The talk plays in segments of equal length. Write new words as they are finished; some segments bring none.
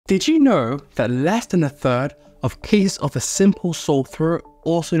Did you know that less than a third of cases of a simple sore throat,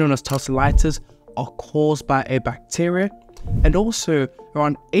 also known as tonsillitis, are caused by a bacteria? And also,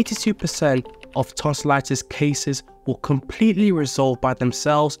 around 82% of tonsillitis cases will completely resolve by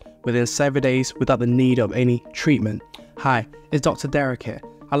themselves within 7 days without the need of any treatment. Hi, it's Dr. Derek here.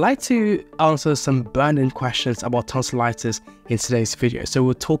 I'd like to answer some burning questions about tonsillitis in today's video. So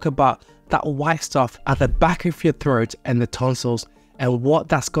we'll talk about that white stuff at the back of your throat and the tonsils, and what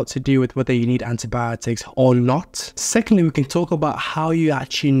that's got to do with whether you need antibiotics or not. Secondly, we can talk about how you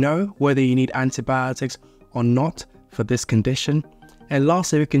actually know whether you need antibiotics or not for this condition. And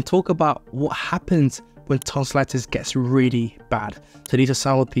lastly, we can talk about what happens when tonsillitis gets really bad. So these are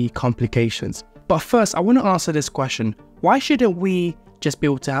some of the complications. But first, I want to answer this question. Why shouldn't we just be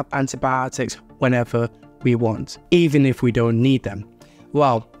able to have antibiotics whenever we want, even if we don't need them?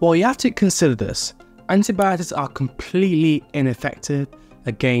 Well, you have to consider this. Antibiotics are completely ineffective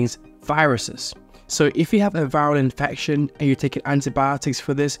against viruses. So if you have a viral infection and you're taking antibiotics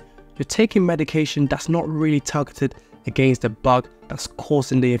for this, you're taking medication that's not really targeted against the bug that's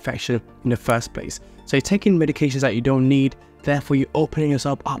causing the infection in the first place. So you're taking medications that you don't need, therefore you're opening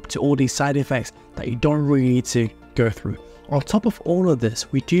yourself up to all these side effects that you don't really need to go through. On top of all of this,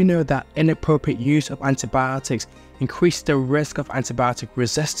 we do know that inappropriate use of antibiotics increases the risk of antibiotic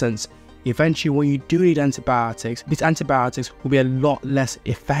resistance. Eventually, when you do need antibiotics, these antibiotics will be a lot less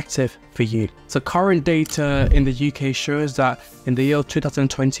effective for you. So current data in the UK shows that in the year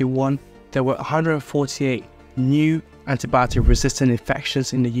 2021, there were 148 new antibiotic resistant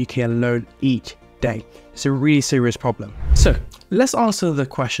infections in the UK alone each day. It's a really serious problem. So let's answer the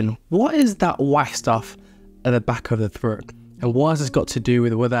question, what is that white stuff at the back of the throat? And what has this got to do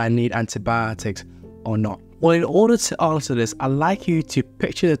with whether I need antibiotics or not? Well, in order to answer this, I'd like you to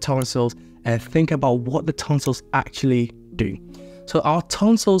picture the tonsils and think about what the tonsils actually do. So our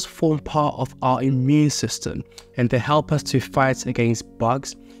tonsils form part of our immune system and they help us to fight against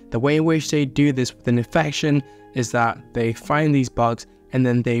bugs. The way in which they do this with an infection is that they find these bugs and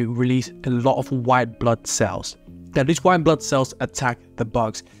then they release a lot of white blood cells. Now these white blood cells attack the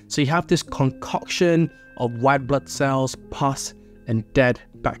bugs. So you have this concoction of white blood cells, pus, and dead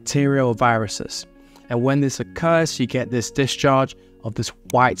bacteria or viruses. And when this occurs, you get this discharge of this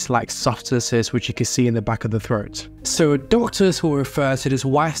white-like substances, which you can see in the back of the throat. So doctors will refer to this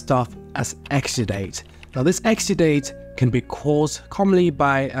white stuff as exudate. Now this exudate can be caused commonly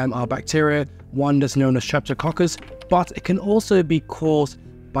by our bacteria, one that's known as Streptococcus, but it can also be caused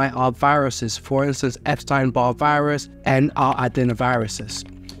by our viruses, for instance, Epstein-Barr virus and our adenoviruses.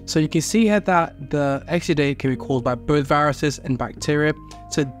 So you can see here that the exudate can be caused by both viruses and bacteria.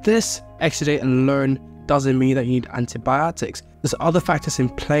 So this exudate alone doesn't mean that you need antibiotics. There's other factors in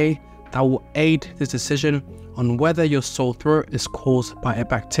play that will aid this decision on whether your sore throat is caused by a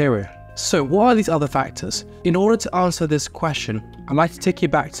bacteria. So what are these other factors? In order to answer this question, I'd like to take you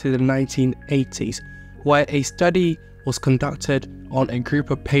back to the 1980s, where a study was conducted on a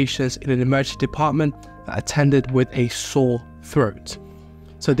group of patients in an emergency department that attended with a sore throat.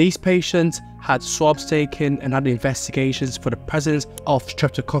 So these patients had swabs taken and had investigations for the presence of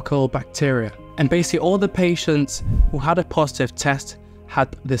streptococcal bacteria. And basically all the patients who had a positive test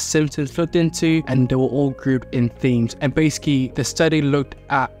had the symptoms looked into, and they were all grouped in themes. And basically the study looked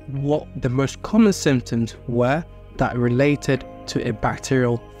at what the most common symptoms were that related to a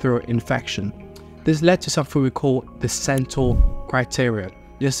bacterial throat infection. This led to something we call the Centaur criteria.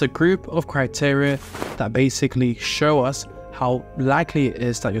 It's a group of criteria that basically show us how likely it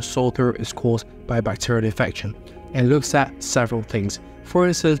is that your sore throat is caused by a bacterial infection. It looks at several things. For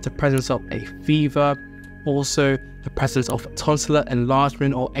instance, the presence of a fever, also the presence of tonsillar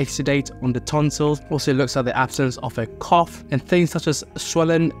enlargement or exudate on the tonsils. Also looks at the absence of a cough and things such as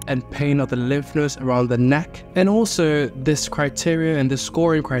swelling and pain of the lymph nodes around the neck. And also this criteria and this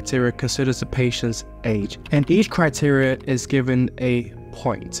scoring criteria considers the patient's age. And each criteria is given a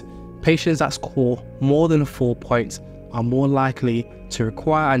point. Patients that score more than 4 points are more likely to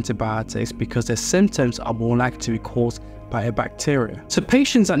require antibiotics because their symptoms are more likely to be caused by a bacteria. So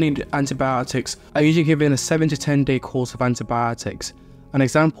patients that need antibiotics are usually given a 7 to 10 day course of antibiotics. An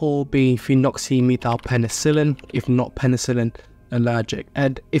example being phenoxymethylpenicillin, if not penicillin allergic.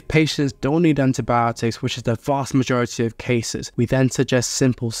 And if patients don't need antibiotics, which is the vast majority of cases, we then suggest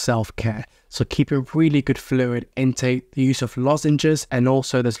simple self-care. So keep a really good fluid intake, the use of lozenges, and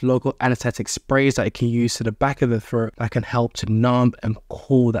also there's local anesthetic sprays that you can use to the back of the throat that can help to numb and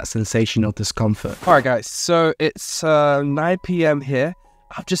cool that sensation of discomfort. All right, guys, so it's 9 p.m. here.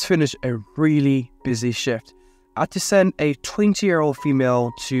 I've just finished a really busy shift. I had to send a 20-year-old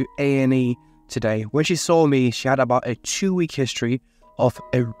female to A&E today. When she saw me, she had about a 2-week history of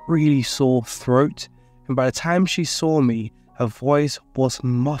a really sore throat, and by the time she saw me, her voice was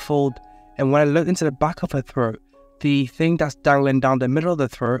muffled, and when I looked into the back of her throat, the thing that's dangling down the middle of the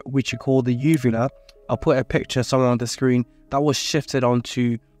throat, which you call the uvula, I'll put a picture somewhere on the screen, that was shifted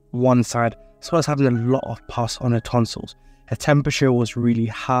onto one side, so I was having a lot of pus on her tonsils. Her temperature was really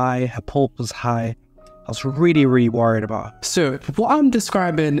high, her pulse was high. I was really worried about her. So what I'm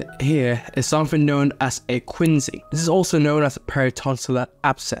describing here is something known as a Quinsy. This is also known as a peritonsillar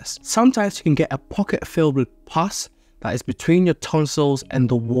abscess. Sometimes you can get a pocket filled with pus that is between your tonsils and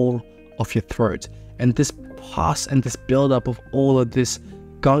the wall of your throat. And this pus and this buildup of all of this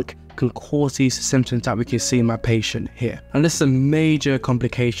gunk can cause these symptoms that we can see in my patient here. And this is a major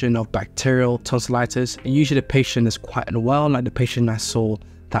complication of bacterial tonsillitis, and usually the patient is quite unwell, like the patient I saw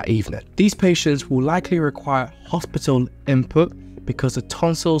that evening. These patients will likely require hospital input because the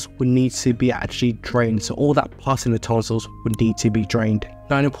tonsils would need to be actually drained. So all that pus in the tonsils would need to be drained.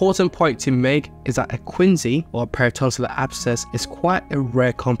 Now, an important point to make is that a Quinsy, or a peritonsillar abscess, is quite a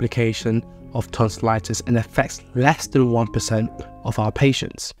rare complication of tonsillitis and affects less than 1% of our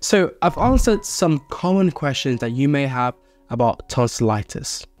patients. So I've answered some common questions that you may have about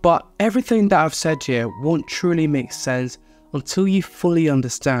tonsillitis, but everything that I've said here won't truly make sense until you fully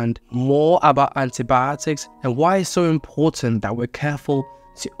understand more about antibiotics and why it's so important that we're careful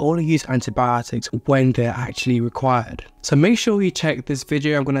to only use antibiotics when they're actually required. So make sure you check this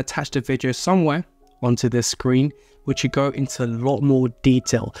video. I'm going to attach the video somewhere onto this screen, which will go into a lot more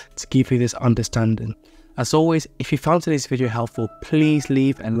detail to give you this understanding. As always, if you found today's video helpful, please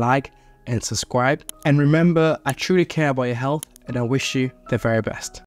leave a like and subscribe. And remember, I truly care about your health and I wish you the very best.